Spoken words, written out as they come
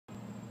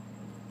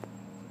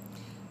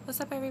What's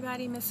up,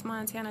 everybody? Miss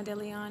Montana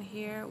DeLeon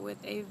here with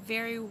a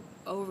very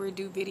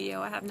overdue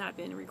video. I have not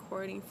been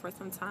recording for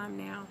some time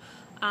now.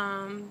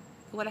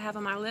 What I have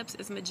on my lips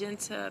is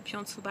Magenta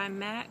Pencil by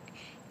MAC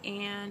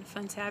and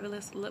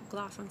Fantabulous lip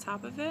gloss on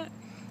top of it.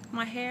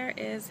 My hair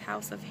is the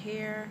House of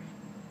Hair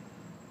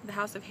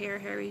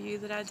hair review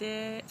that I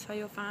did, so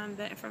you'll find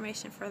the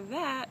information for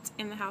that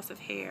in the House of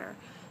Hair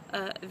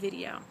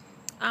video.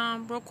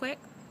 Real quick,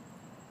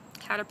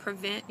 how to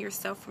prevent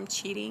yourself from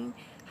cheating,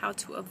 how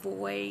to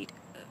avoid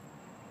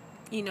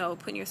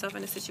putting yourself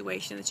in a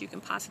situation that you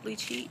can possibly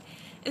cheat,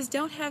 is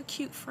don't have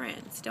cute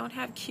friends. Don't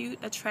have cute,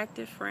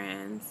 attractive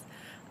friends.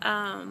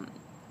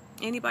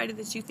 Anybody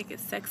that you think is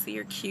sexy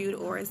or cute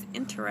or is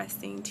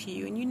interesting to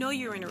you, and you know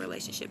you're in a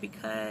relationship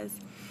because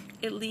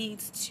it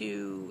leads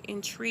to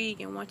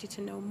intrigue and want you to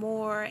know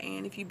more.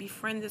 And if you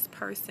befriend this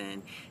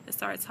person and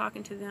start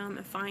talking to them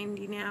and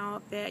finding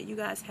out that you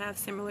guys have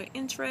similar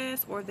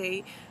interests, or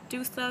they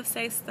do stuff,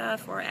 say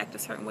stuff, or act a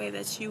certain way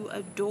that you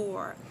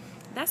adore,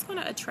 that's going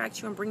to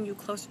attract you and bring you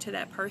closer to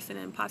that person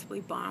and possibly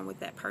bond with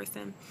that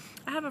person.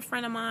 I have a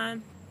friend of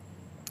mine,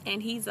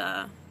 and he's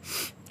a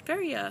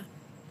very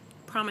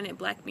prominent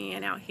black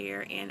man out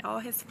here, and all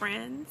his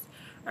friends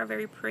are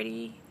very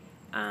pretty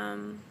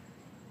women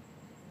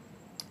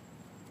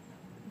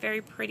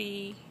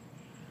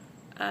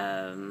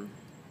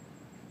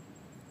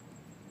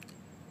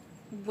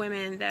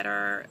that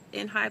are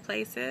in high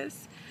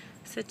places,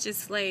 such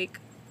as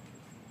like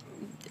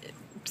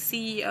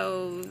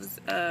CEOs,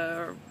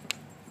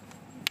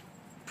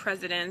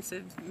 presidents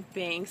of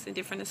banks and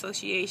different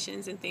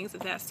associations and things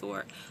of that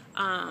sort,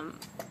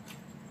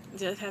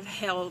 that have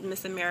held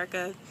Miss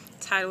America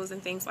titles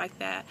and things like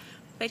that.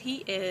 But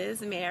he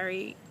is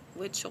married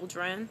with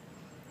children,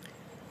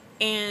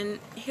 and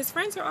his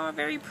friends are all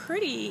very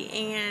pretty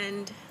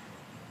and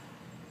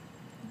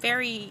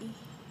very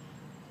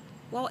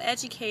well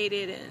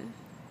educated and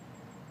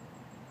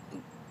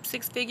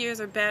 6 figures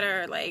or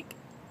better,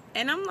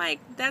 and I'm like,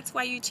 that's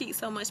why you cheat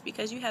so much,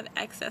 because you have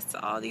access to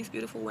all these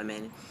beautiful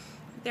women.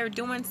 They're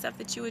doing stuff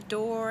that you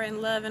adore and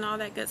love and all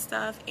that good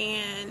stuff,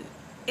 and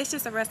it's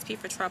just a recipe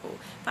for trouble.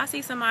 If I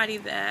see somebody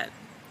that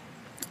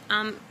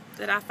I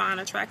find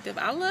attractive,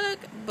 I look,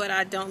 but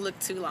I don't look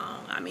too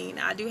long. I mean,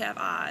 I do have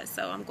eyes,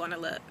 so I'm going to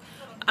look.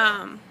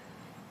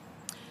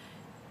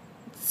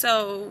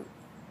 So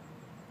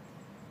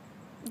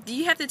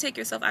you have to take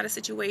yourself out of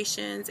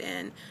situations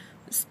and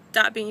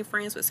stop being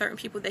friends with certain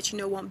people that you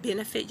know won't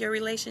benefit your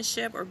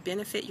relationship or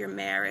benefit your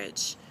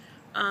marriage.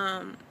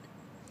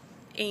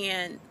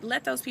 And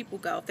let those people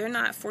go. If they're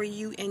not for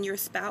you and your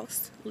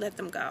spouse, let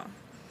them go.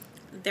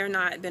 They're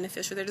not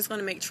beneficial. They're just going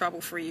to make trouble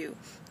for you.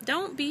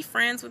 Don't be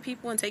friends with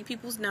people and take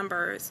people's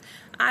numbers.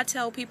 I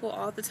tell people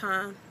all the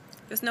time,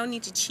 there's no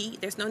need to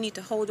cheat. There's no need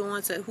to hold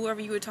on to whoever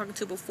you were talking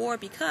to before,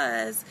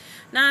 because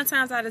 9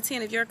 times out of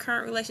 10, if your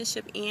current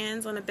relationship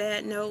ends on a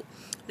bad note,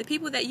 the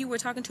people that you were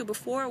talking to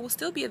before will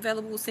still be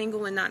available,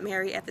 single, and not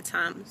married at the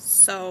time.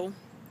 So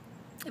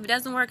if it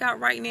doesn't work out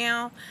right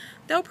now,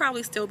 they'll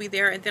probably still be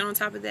there. And then on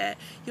top of that,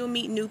 you'll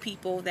meet new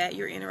people that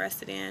you're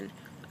interested in.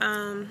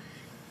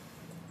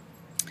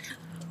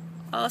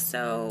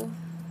 Also,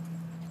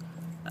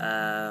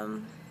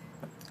 what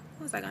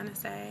was I gonna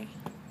say?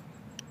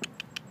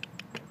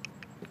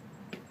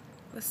 It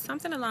was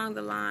something along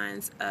the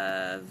lines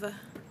of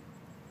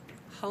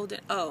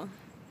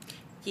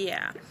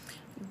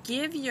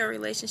give your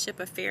relationship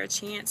a fair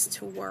chance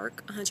to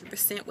work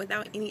 100%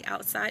 without any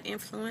outside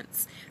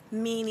influence,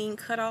 meaning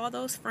cut all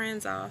those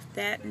friends off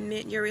that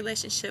meant your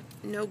relationship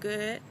no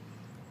good,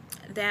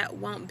 that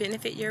won't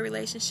benefit your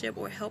relationship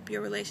or help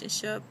your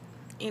relationship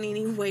in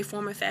any way,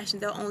 form, or fashion.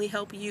 They'll only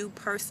help you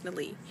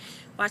personally.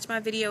 Watch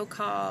my video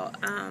called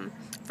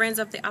Friends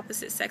of the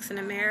Opposite Sex in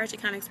a Marriage.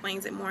 It kind of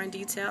explains it more in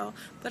detail,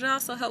 but it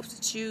also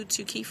helps you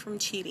to keep from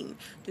cheating.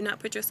 Do not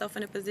put yourself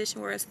in a position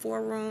where it's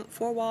 4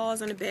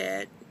 walls and a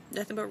bed,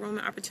 nothing but room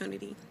and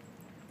opportunity.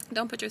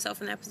 Don't put yourself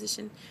in that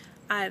position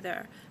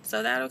either.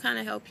 So that'll kind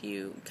of help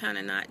you kind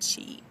of not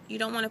cheat. You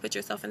don't want to put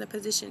yourself in the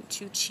position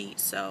to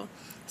cheat. So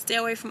stay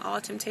away from all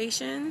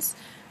temptations.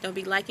 Don't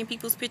be liking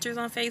people's pictures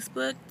on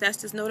Facebook. That's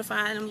just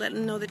notifying them, letting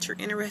them know that you're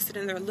interested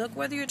in their look.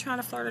 Whether you're trying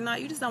to flirt or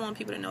not, you just don't want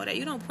people to know that.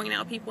 You don't point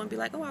out people and be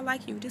like, oh, I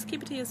like you. Just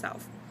keep it to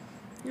yourself.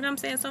 You know what I'm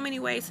saying? So many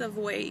ways to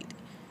avoid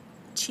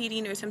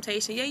cheating or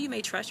temptation. Yeah, you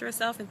may trust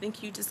yourself and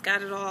think you just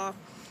got it all.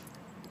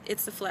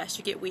 It's the flesh.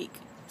 You get weak.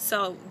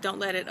 So don't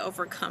let it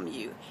overcome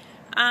you.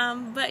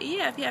 But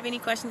yeah, if you have any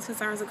questions,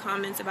 concerns, or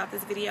comments about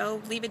this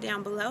video, leave it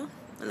down below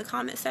in the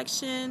comment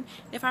section.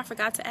 If I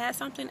forgot to add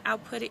something, I'll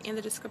put it in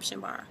the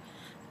description bar.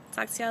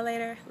 Talk to y'all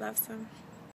later. Love some.